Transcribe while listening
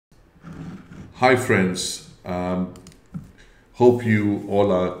Hi friends, hope you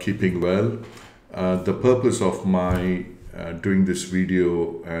all are keeping well. The purpose of my doing this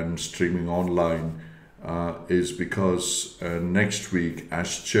video and streaming online is because next week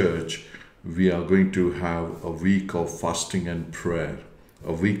as church we are going to have a week of fasting and prayer.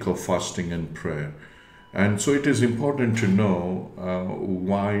 A week of fasting and prayer. And so it is important to know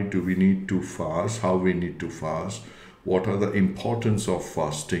why do we need to fast, how we need to fast, what are the importance of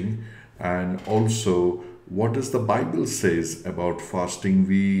fasting, and also what does the Bible says about fasting.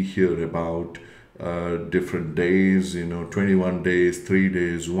 We hear about different days, 21 days, 3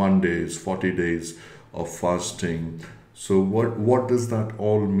 days, 1 days, 40 days of fasting. So what does that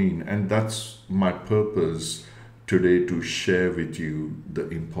all mean? And that's my purpose today, to share with you the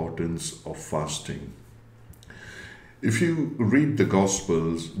importance of fasting. If you read the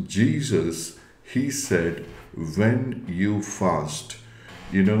Gospels, Jesus, he said, when you fast,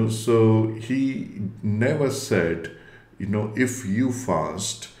 so he never said, if you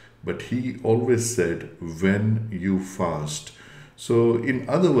fast, but he always said, when you fast. So in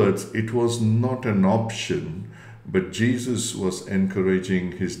other words, it was not an option, but Jesus was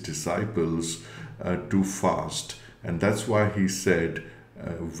encouraging his disciples to fast. And that's why he said,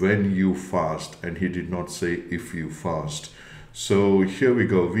 when you fast, and he did not say if you fast. So here we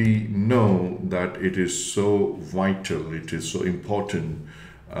go. We know that it is so vital, it is so important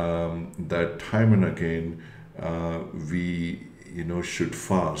that time and again we should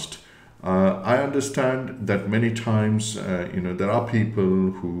fast. I understand that many times there are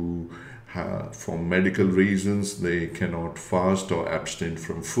people who for medical reasons they cannot fast or abstain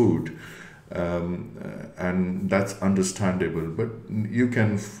from food. And that's understandable, but you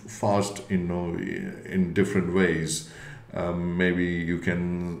can fast in different ways. Maybe you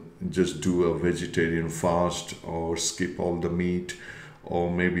can just do a vegetarian fast or skip all the meat,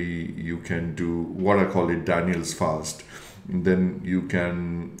 or maybe you can do what I call it Daniel's fast. Then you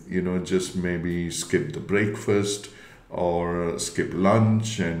can just maybe skip the breakfast or skip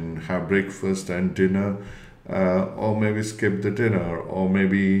lunch and have breakfast and dinner, or maybe skip the dinner, or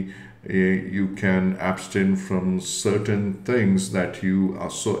maybe you can abstain from certain things that you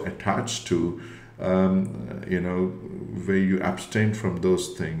are so attached to, where you abstain from those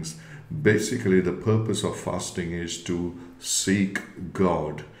things. Basically, the purpose of fasting is to seek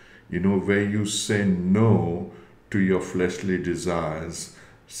God, where you say no to your fleshly desires,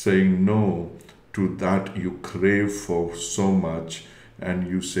 saying no to that you crave for so much, and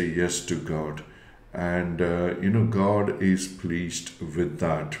you say yes to God. And, God is pleased with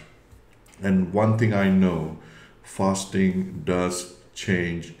that. And one thing I know, fasting does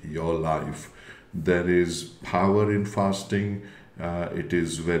change your life. There is power in fasting. It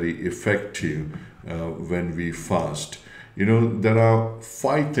is very effective when we fast. There are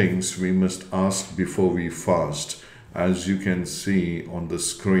 5 things we must ask before we fast, as you can see on the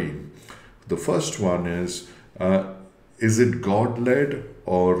screen. The first one is it God-led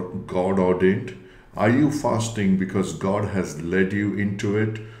or God-ordained? Are you fasting because God has led you into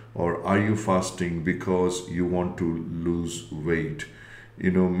it? Or are you fasting because you want to lose weight?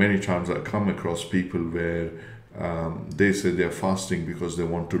 Many times I come across people where they say they're fasting because they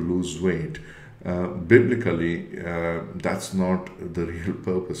want to lose weight. Biblically, that's not the real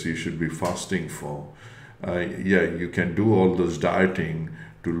purpose you should be fasting for. You can do all those dieting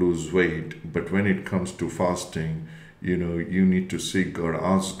to lose weight, but when it comes to fasting, you need to seek God,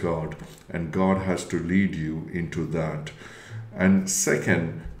 ask God, and God has to lead you into that. And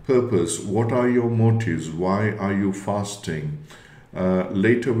second, purpose. What are your motives? Why are you fasting?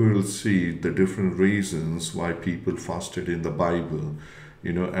 Later we will see the different reasons why people fasted in the Bible,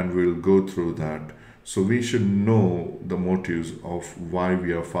 and we'll go through that. So we should know the motives of why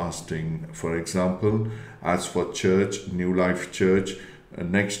we are fasting. For example, as for church, New Life Church,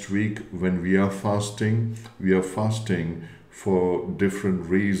 next week when we are fasting for different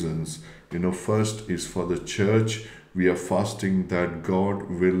reasons. First is for the church. We are fasting that God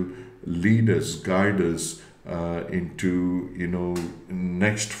will lead us, guide us into,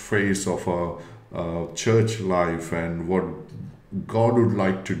 next phase of our church life and what God would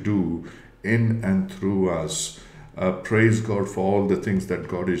like to do in and through us. Praise God for all the things that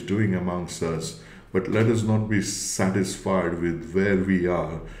God is doing amongst us. But let us not be satisfied with where we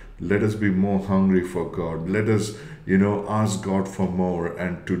are. Let us be more hungry for God. Let us, ask God for more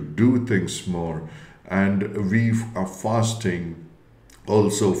and to do things more. And we are fasting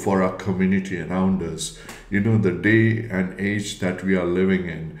also for our community around us. The day and age that we are living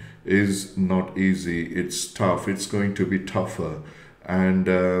in is not easy. It's tough. It's going to be tougher. And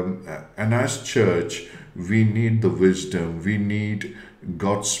as church, we need the wisdom. We need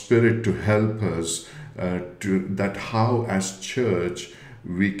God's Spirit to help us to that how as church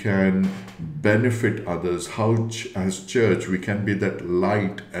we can benefit others, how as church we can be that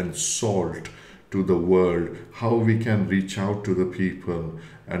light and salt to the world, how we can reach out to the people.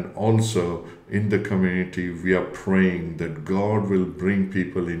 And also in the community, we are praying that God will bring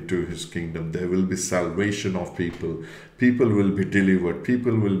people into His kingdom. There will be salvation of people. People will be delivered.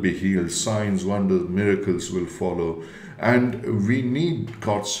 People will be healed. Signs, wonders, miracles will follow. And we need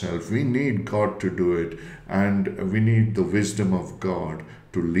God's help. We need God to do it. And we need the wisdom of God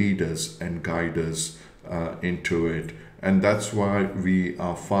to lead us and guide us into it. And that's why we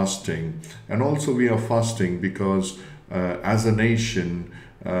are fasting. And also we are fasting because as a nation,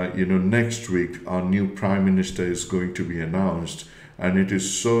 next week our new Prime Minister is going to be announced. And it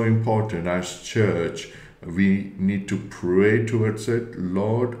is so important as church, we need to pray towards it.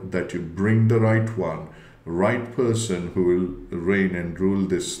 Lord, that you bring the right one, right person who will reign and rule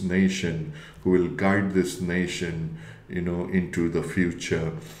this nation, who will guide this nation, into the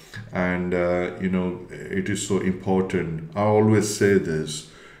future. And, it is so important. I always say this,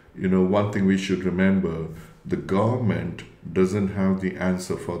 one thing we should remember, the government doesn't have the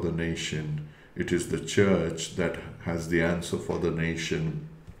answer for the nation. It is the church that has the answer for the nation.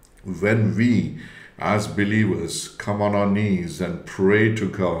 When we, as believers, come on our knees and pray to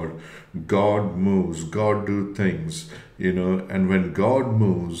God, God moves, God do things, and when God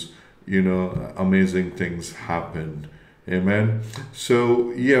moves, amazing things happen. Amen.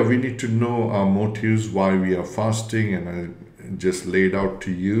 So, we need to know our motives, why we are fasting, and I just laid out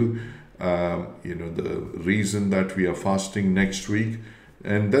to you, the reason that we are fasting next week.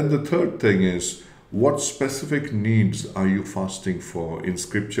 And then the third thing is, what specific needs are you fasting for? In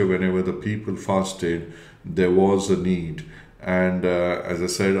Scripture, whenever the people fasted, there was a need. And as I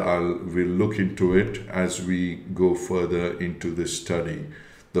said, we'll look into it as we go further into this study.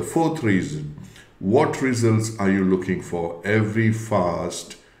 The fourth reason, what results are you looking for? Every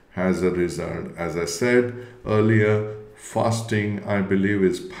fast has a result. As I said earlier, fasting, I believe,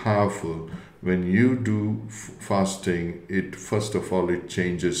 is powerful. When you do fasting, first of all, it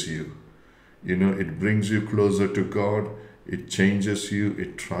changes you. It brings you closer to God. It changes you.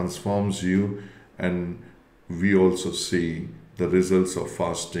 It transforms you. And we also see the results of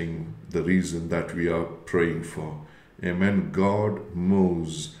fasting, the reason that we are praying for. Amen. God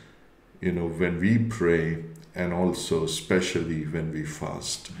moves, when we pray, and also especially when we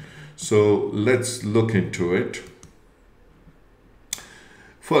fast. So let's look into it.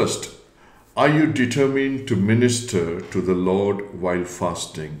 First, are you determined to minister to the Lord while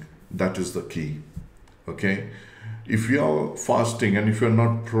fasting? That is the key. Okay? If you're fasting and if you're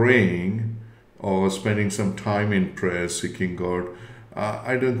not praying or spending some time in prayer, seeking God,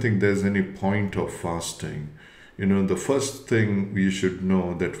 I don't think there's any point of fasting. The first thing you should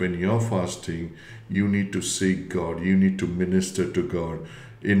know that when you're fasting, you need to seek God. You need to minister to God.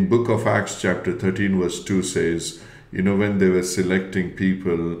 In book of Acts chapter 13 verse 2 says, when they were selecting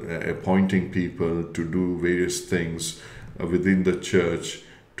people, appointing people to do various things within the church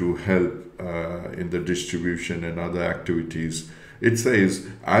to help in the distribution and other activities, it says,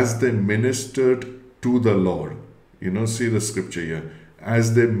 as they ministered to the Lord, see the scripture here,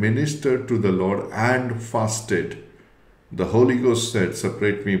 as they ministered to the Lord and fasted, the Holy Ghost said,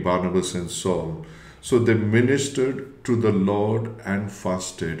 separate me, Barnabas and Saul. So they ministered to the Lord and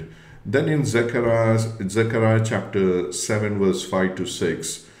fasted. Then in Zechariah chapter 7 verse 5 to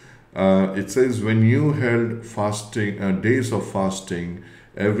 6, it says, when you held fasting, days of fasting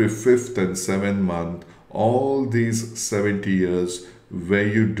every 5th and 7th month, all these 70 years were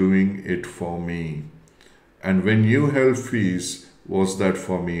you doing it for me. And when you held feasts, was that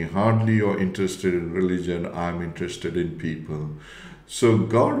for me? Hardly you're interested in religion, I'm interested in people. So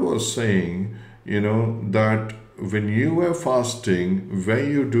God was saying, that when you were fasting, were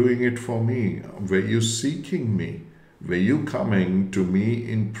you doing it for me? Were you seeking me? Were you coming to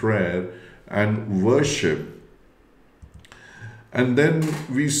me in prayer and worship? And then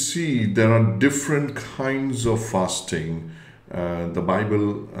we see there are different kinds of fasting. The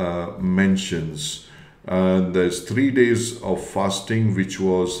Bible mentions there's 3 days of fasting, which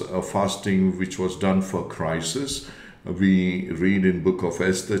was a fasting which was done for crisis. We read in book of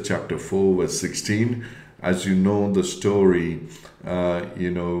Esther chapter 4 verse 16. As you know the story,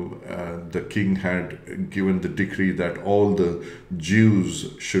 the king had given the decree that all the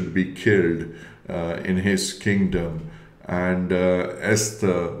Jews should be killed in his kingdom. And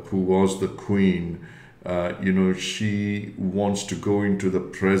Esther, who was the queen, she wants to go into the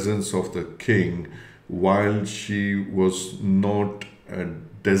presence of the king while she was not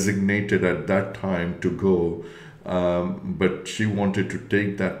designated at that time to go. but she wanted to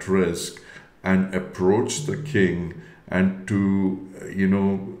take that risk and approach the king and to,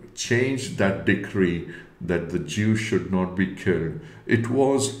 change that decree that the Jews should not be killed. It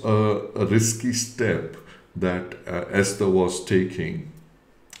was a risky step that Esther was taking.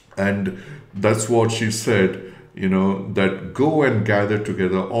 And that's what she said, that go and gather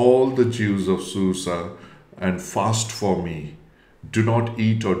together all the Jews of Susa and fast for me. Do not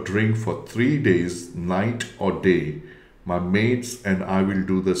eat or drink for 3 days, night or day. My maids and I will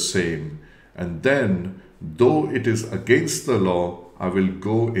do the same. And then, though it is against the law, I will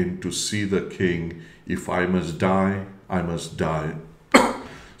go in to see the king. If I must die, I must die.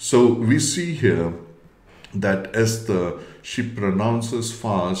 So we see here that Esther, she pronounces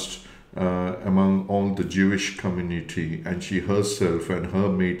fast among all the Jewish community, and she herself and her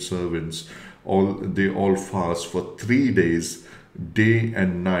maidservants, they all fast for 3 days, day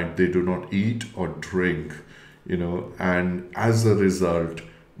and night. They do not eat or drink, and as a result,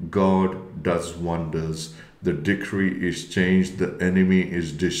 God does wonders. The decree is changed, the enemy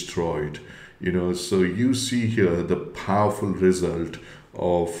is destroyed. So you see here the powerful result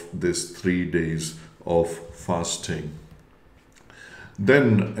of this 3 days of fasting.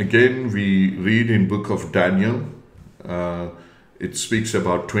 Then again we read in book of Daniel, it speaks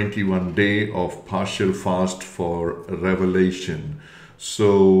about 21 days of partial fast for revelation.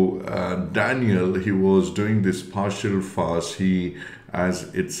 So Daniel, he was doing this partial fast. He, as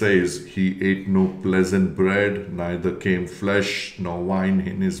it says, he ate no pleasant bread, neither came flesh nor wine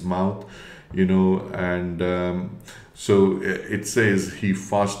in his mouth, and so it says he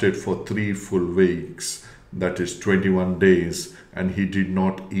fasted for 3 full weeks, that is 21 days, and he did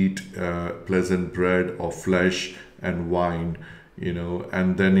not eat pleasant bread or flesh and wine,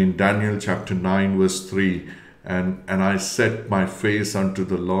 and then in Daniel chapter 9 verse 3, and I set my face unto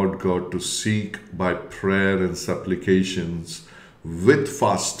the Lord God to seek by prayer and supplications with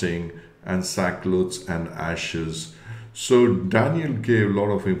fasting and sackcloth and ashes. So Daniel gave a lot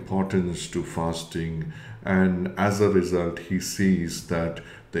of importance to fasting, and as a result he sees that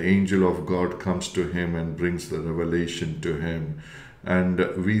the angel of God comes to him and brings the revelation to him. And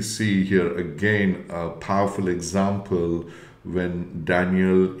we see here again a powerful example when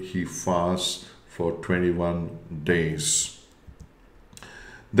Daniel, he fasts for 21 days.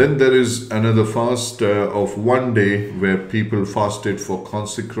 Then there is another fast of 1 day where people fasted for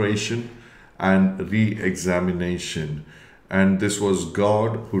consecration and re-examination. And this was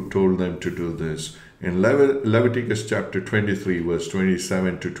God who told them to do this. In Leviticus chapter 23 verse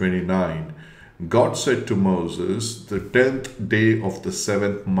 27 to 29, God said to Moses, the 10th day of the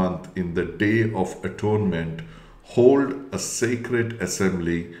 7th month, in the day of atonement, hold a sacred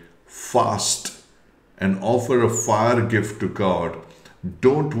assembly, fast, and offer a fire gift to God.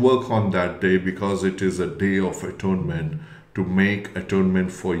 Don't work on that day, because it is a day of atonement, to make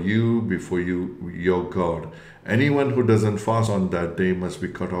atonement for you before your God. Anyone who doesn't fast on that day must be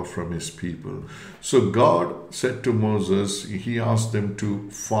cut off from his people. So God said to Moses, he asked them to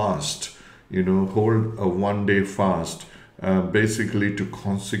fast, hold a 1 day fast, basically to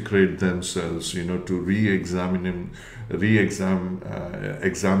consecrate themselves, to examine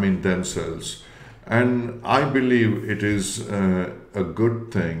themselves. And I believe it is a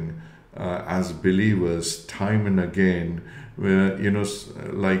good thing as believers, time and again, where,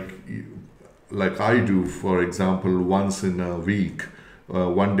 like I do, for example, once in a week,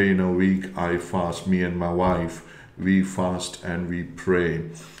 1 day in a week, I fast. Me and my wife, we fast and we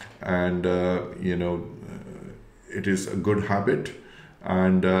pray. And, it is a good habit,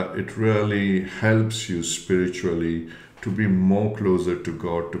 and it really helps you spiritually to be more closer to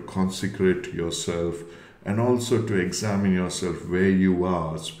God, to consecrate yourself, and also to examine yourself where you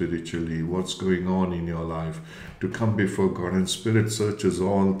are spiritually, what's going on in your life, to come before God. And Spirit searches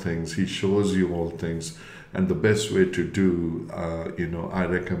all things. He shows you all things. And the best way to do, I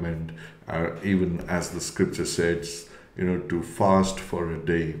recommend, even as the scripture says, to fast for a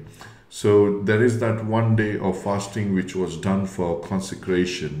day. So there is that 1 day of fasting which was done for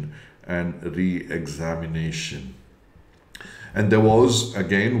consecration and re-examination. And there was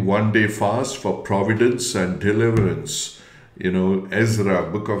again 1 day fast for providence and deliverance. Ezra,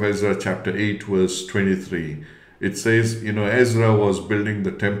 book of Ezra chapter 8 verse 23. It says, Ezra was building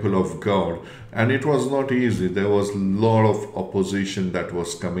the temple of God, and it was not easy. There was a lot of opposition that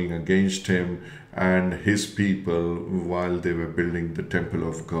was coming against him and his people while they were building the temple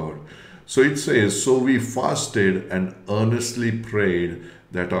of God. So it says, so we fasted and earnestly prayed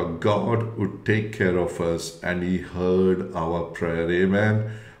that our God would take care of us, and he heard our prayer. Amen.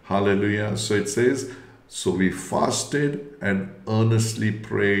 Hallelujah. So it says, so we fasted and earnestly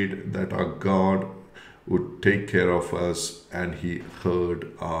prayed that our God would take care of us, and He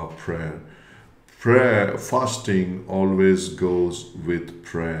heard our prayer. Prayer, fasting always goes with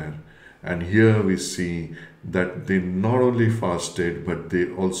prayer. And here we see that they not only fasted, but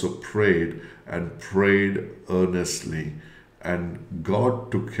they also prayed, and prayed earnestly. And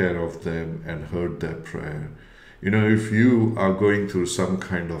God took care of them and heard their prayer. If you are going through some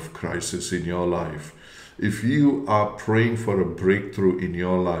kind of crisis in your life, if you are praying for a breakthrough in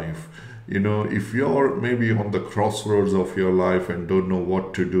your life, if you're maybe on the crossroads of your life and don't know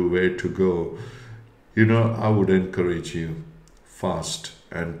what to do, where to go, I would encourage you, fast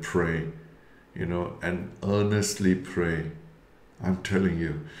and pray, and earnestly pray. I'm telling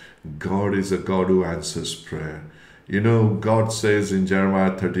you, God is a God who answers prayer. God says in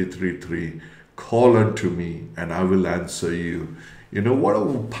Jeremiah 33:3, call unto me and I will answer you. What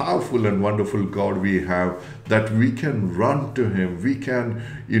a powerful and wonderful God we have, that we can run to Him. We can,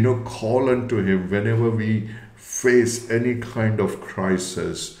 call unto Him whenever we face any kind of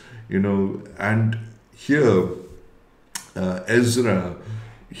crisis, and here Ezra,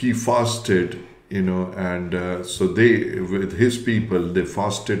 he fasted, and so they, with his people, they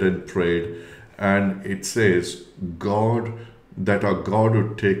fasted and prayed, and it says that our God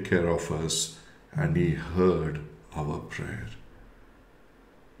would take care of us, and He heard our prayer.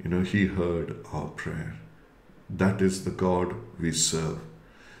 He heard our prayer. That is the God we serve.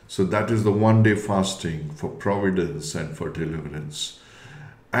 So that is the one-day fasting for providence and for deliverance.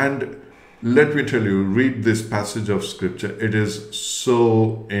 And let me tell you, read this passage of scripture. It is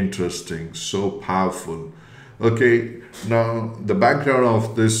so interesting, so powerful. Okay, now the background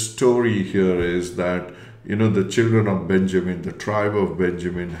of this story here is that, the children of Benjamin, the tribe of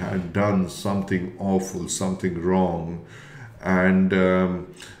Benjamin, had done something awful, something wrong. And,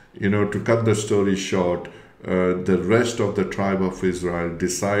 to cut the story short, the rest of the tribe of Israel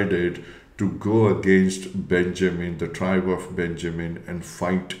decided to go against Benjamin, the tribe of Benjamin, and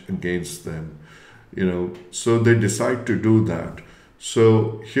fight against them. So they decide to do that.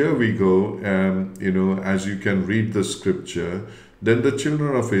 So here we go, as you can read the scripture, then the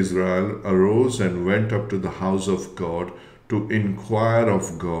children of Israel arose and went up to the house of God to inquire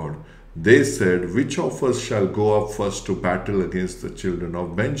of God. They said, which of us shall go up first to battle against the children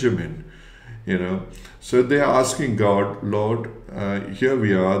of Benjamin? So they are asking God, Lord, here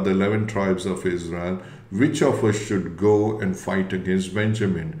we are, the 11 tribes of Israel, which of us should go and fight against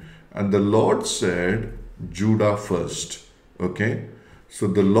Benjamin? And the Lord said, Judah first. Okay, so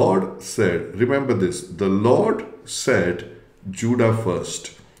the Lord said, remember this, the Lord said Judah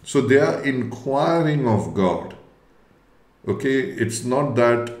first. So they are inquiring of God. Okay, it's not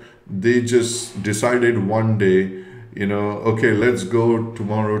that they just decided one day, okay, let's go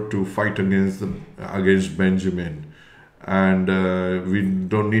tomorrow to fight against Benjamin, and we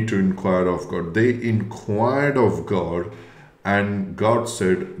don't need to inquire of God. They inquired of God, and God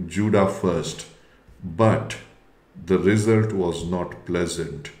said Judah first, but the result was not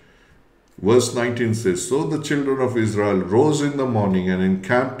pleasant. Verse 19 says, so the children of Israel rose in the morning and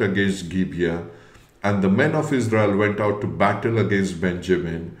encamped against Gibeah, and the men of Israel went out to battle against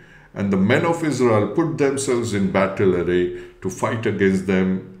Benjamin. And the men of Israel put themselves in battle array to fight against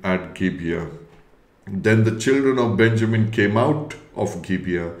them at Gibeah. Then the children of Benjamin came out of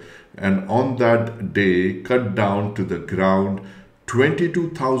Gibeah, and on that day cut down to the ground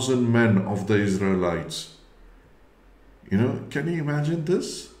 22,000 men of the Israelites. Can you imagine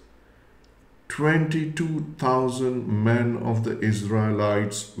this? 22,000 men of the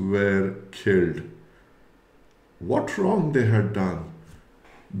Israelites were killed. What wrong they had done?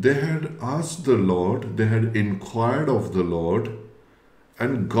 They had asked the Lord, they had inquired of the Lord,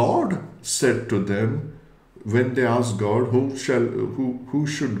 and God said to them, when they asked God, who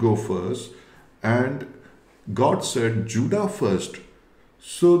should go first? And God said, Judah first.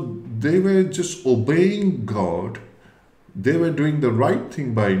 So they were just obeying God. They were doing the right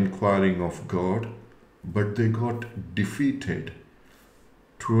thing by inquiring of God, but they got defeated.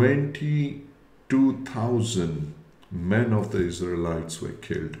 22,000 men of the Israelites were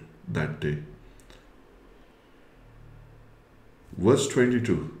killed that day. Verse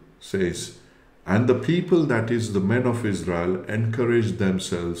 22 says, and the people, that is the men of Israel, encouraged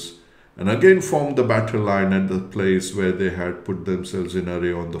themselves and again formed the battle line at the place where they had put themselves in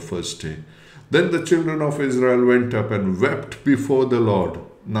array on the first day. Then the children of Israel went up and wept before the Lord.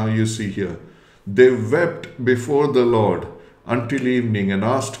 Now you see here, they wept before the Lord until evening, and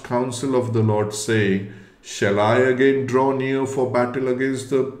asked counsel of the Lord, saying, shall I again draw near for battle against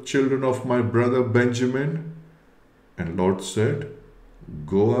the children of my brother Benjamin? And Lord said,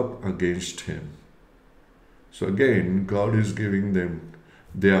 go up against him. So again, God is giving them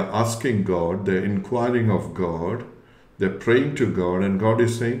They are asking God, they're inquiring of God, they're praying to God, and God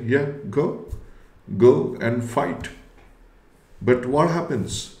is saying, yeah, go and fight. But what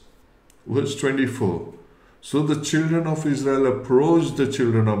happens? Verse 24. So the children of Israel approached the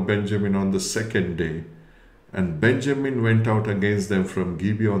children of Benjamin on the second day, and Benjamin went out against them from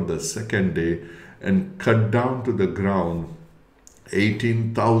Gibeah on the second day, and cut down to the ground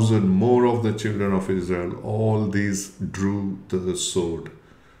 18,000 more of the children of Israel. All these drew the sword.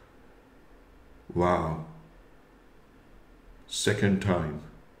 Wow. Second time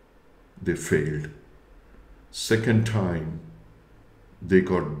they failed. Second time they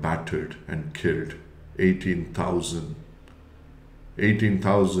got battered and killed. 18,000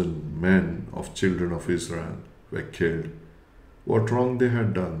 men of children of Israel were killed. What wrong they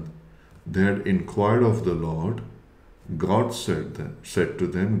had done? They had inquired of the Lord. God said to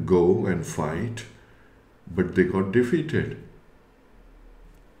them, go and fight, but they got defeated.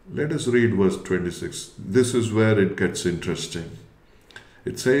 Let us read verse 26. This is where it gets interesting.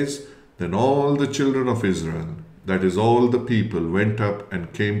 It says, then all the children of Israel, that is all the people, went up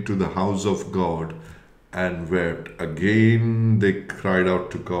and came to the house of God and wept. Again they cried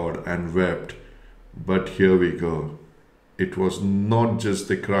out to God and wept. But here we go. It was not just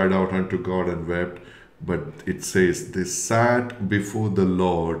they cried out unto God and wept, but it says they sat before the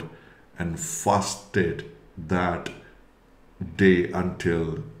Lord and fasted that day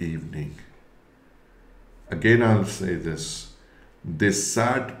until evening. Again, I'll say this. They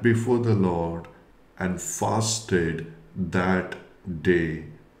sat before the Lord and fasted that day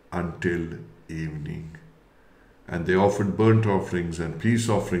until evening. And they offered burnt offerings and peace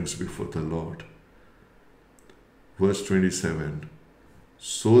offerings before the Lord. Verse 27.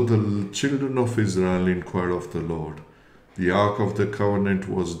 So the children of Israel inquired of the Lord. The ark of the covenant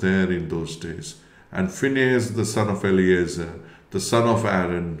was there in those days. And Phinehas the son of Eleazar, the son of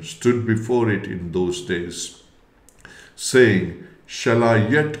Aaron, stood before it in those days, saying, shall I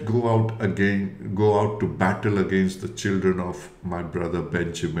yet go out to battle against the children of my brother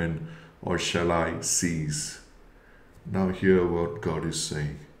Benjamin, or shall I cease? Now hear what God is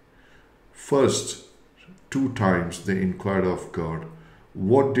saying. First, 2 times they inquired of God.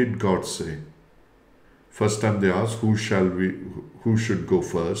 What did God say? First time they asked, who should go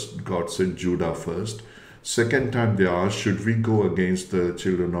first? God said Judah first. Second time they asked, should we go against the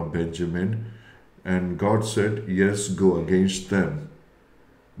children of Benjamin? And God said, yes, go against them.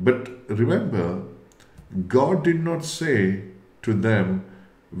 But remember, God did not say to them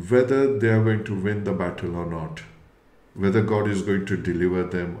whether they are going to win the battle or not, whether God is going to deliver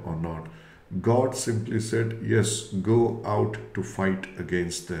them or not. God simply said, yes, go out to fight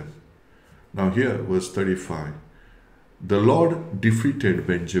against them. Now here, verse 35. The Lord defeated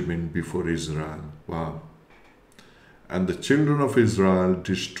Benjamin before Israel. Wow. And the children of Israel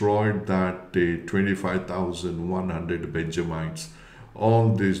destroyed that day 25,100 Benjamites.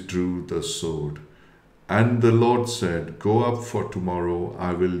 All these drew the sword. And the Lord said, go up, for tomorrow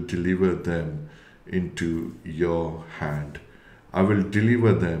I will deliver them into your hand. I will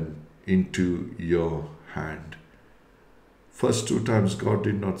deliver them into your hand. First 2 times God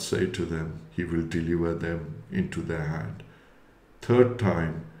did not say to them, he will deliver them into their hand. Third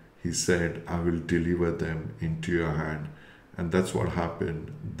time he said, I will deliver them into your hand. And that's what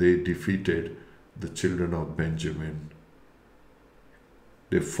happened. They defeated the children of Benjamin.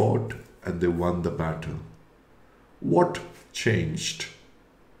 They fought and they won the battle. What changed?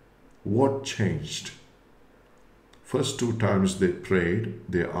 What changed? First 2 times they prayed,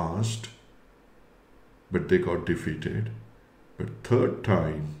 they asked, but they got defeated. But third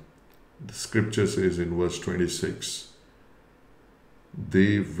time, the scripture says in verse 26,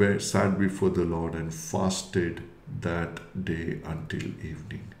 they sat before the Lord and fasted that day until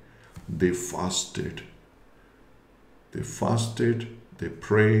evening. They fasted. They fasted, they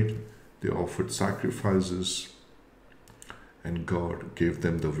prayed, they offered sacrifices, and God gave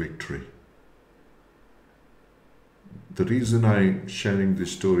them the victory. The reason I'm sharing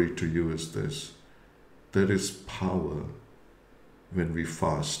this story to you is this. There is power when we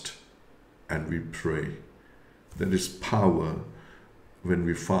fast and we pray. There is power when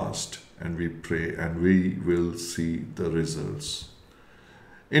we fast and we pray, and we will see the results.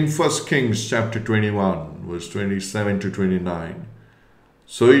 In 1 Kings chapter 21, verse 27 to 29,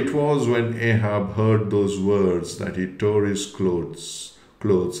 so it was when Ahab heard those words that he tore his clothes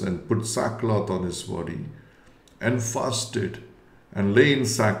and put sackcloth on his body, and fasted, and lay in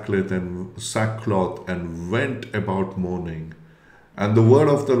sackcloth and went about mourning. And the word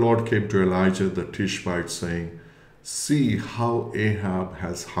of the Lord came to Elijah the Tishbite, saying, see how Ahab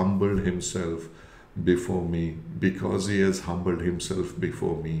has humbled himself before me. Because he has humbled himself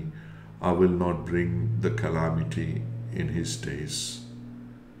before me, I will not bring the calamity in his days.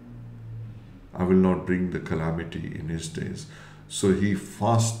 I will not bring the calamity in his days. So he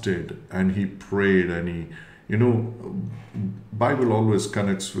fasted and he prayed, and Bible always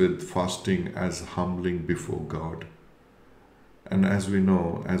connects with fasting as humbling before God. And as we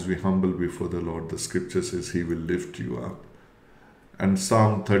know, as we humble before the Lord, the scripture says he will lift you up. And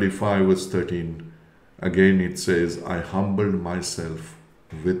Psalm 35 verse 13, again it says, I humbled myself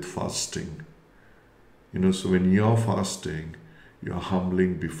with fasting. So when you're fasting, you're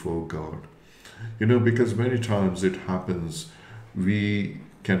humbling before God. Because many times it happens, we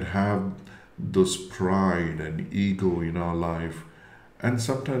can have those pride and ego in our life. And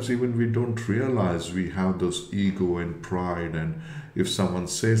sometimes even we don't realize we have those ego and pride. And if someone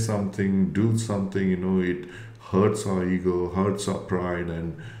says something, do something, it hurts our ego, hurts our pride.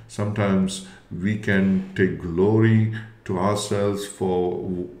 And sometimes we can take glory to ourselves for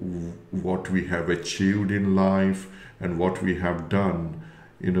what we have achieved in life and what we have done,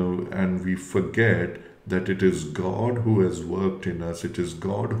 and we forget that it is God who has worked in us. It is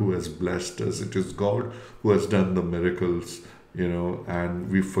God who has blessed us. It is God who has done the miracles, and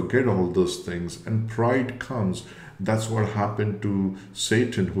we forget all those things, and pride comes. That's what happened to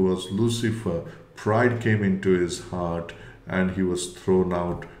Satan, who was Lucifer. Pride came into his heart and he was thrown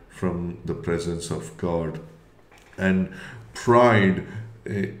out from the presence of God. And pride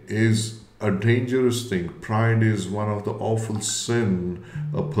is a dangerous thing. Pride is one of the awful sin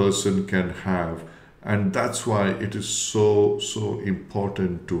a person can have. And that's why it is so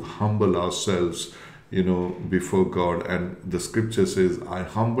important to humble ourselves, before God. And the scripture says, I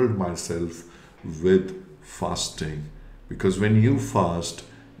humbled myself with fasting. Because when you fast,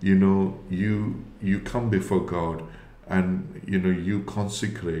 you come before God, and you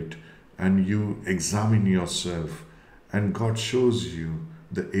consecrate and you examine yourself, and God shows you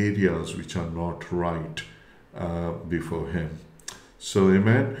the areas which are not right before him. So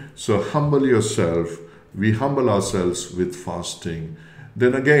amen. So humble yourself. We humble ourselves with fasting.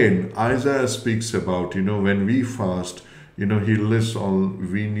 Then again, Isaiah speaks about, when we fast, he lists all,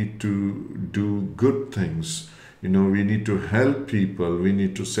 we need to do good things. We need to help people. We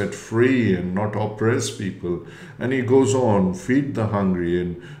need to set free and not oppress people. And he goes on, feed the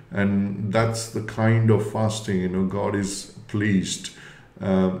hungry. And that's the kind of fasting, God is pleased.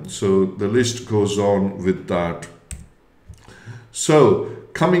 So the list goes on with that. So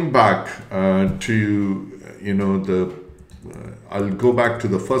coming back to, I'll go back to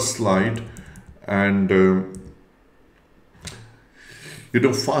the first slide. And,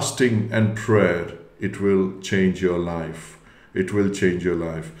 fasting and prayer, it will change your life. It will change your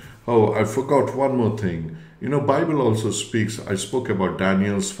life. Oh, I forgot one more thing. Bible also speaks, I spoke about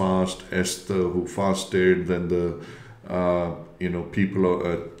Daniel's fast, Esther who fasted, then the,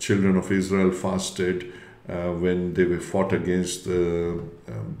 children of Israel fasted when they were fought against the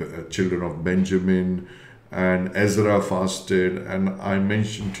children of Benjamin, and Ezra fasted. And I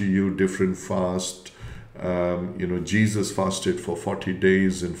mentioned to you different fasts. Jesus fasted for 40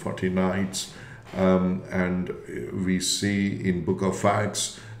 days and 40 nights. And we see in book of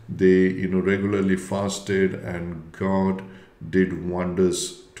Acts, they regularly fasted, and God did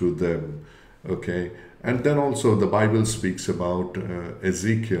wonders to them. Okay. And then also the Bible speaks about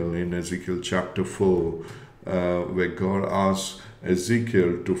Ezekiel in Ezekiel chapter 4, where God asks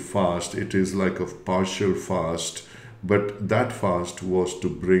Ezekiel to fast. It is like a partial fast, but that fast was to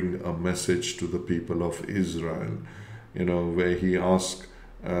bring a message to the people of Israel, where he asked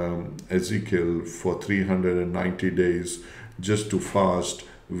Ezekiel for 390 days just to fast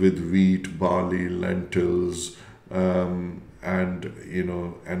with wheat, barley, lentils, and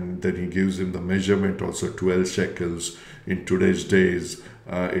then he gives him the measurement also, 12 shekels. In today's days,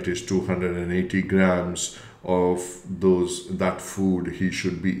 it is 280 grams of that food he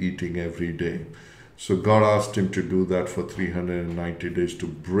should be eating every day. So God asked him to do that for 390 days to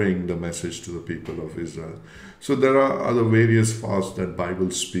bring the message to the people of Israel. So there are other various fasts that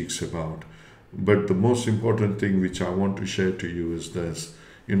Bible speaks about. But the most important thing which I want to share to you is this.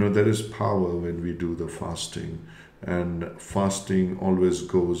 There is power when we do the fasting. And fasting always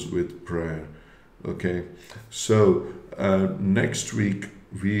goes with prayer. Okay. So next week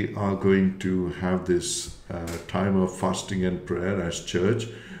we are going to have this time of fasting and prayer as church,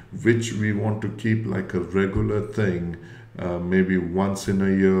 which we want to keep like a regular thing, maybe once in a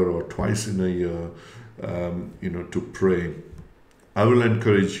year or twice in a year, to pray. I will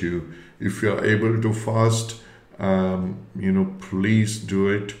encourage you, if you are able to fast, please do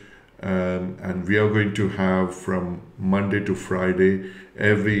it. And we are going to have from Monday to Friday,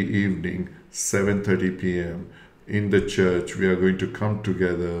 every evening, 7:30 p.m. in the church. We are going to come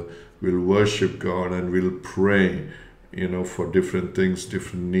together, we'll worship God, and we'll pray, for different things,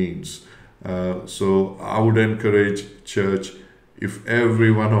 different needs. So I would encourage, church, if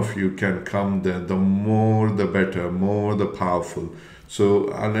every one of you can come there, the more the better, more the powerful. So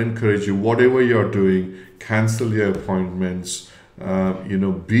I'll encourage you, whatever you're doing, cancel your appointments,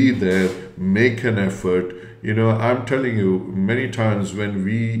 be there, make an effort. I'm telling you, many times when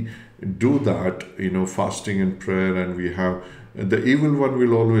we do that, fasting and prayer, and we have, the evil one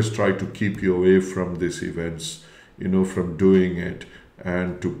will always try to keep you away from these events, from doing it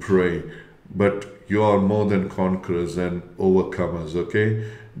and to pray. But you are more than conquerors and overcomers,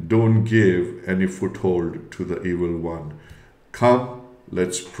 okay? Don't give any foothold to the evil one. Come,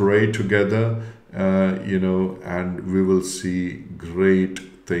 let's pray together, and we will see great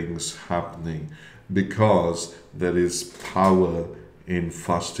things happening, because there is power in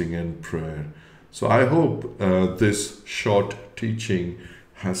fasting and prayer. So I hope this short teaching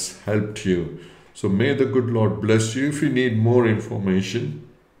has helped you. So may the good Lord bless you. If you need more information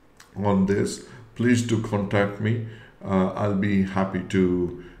on this, please do contact me. I'll be happy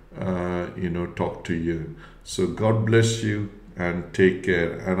to talk to you. So God bless you and take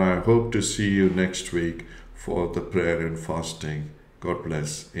care, and I hope to see you next week for the prayer and fasting. God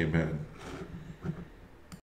bless. Amen.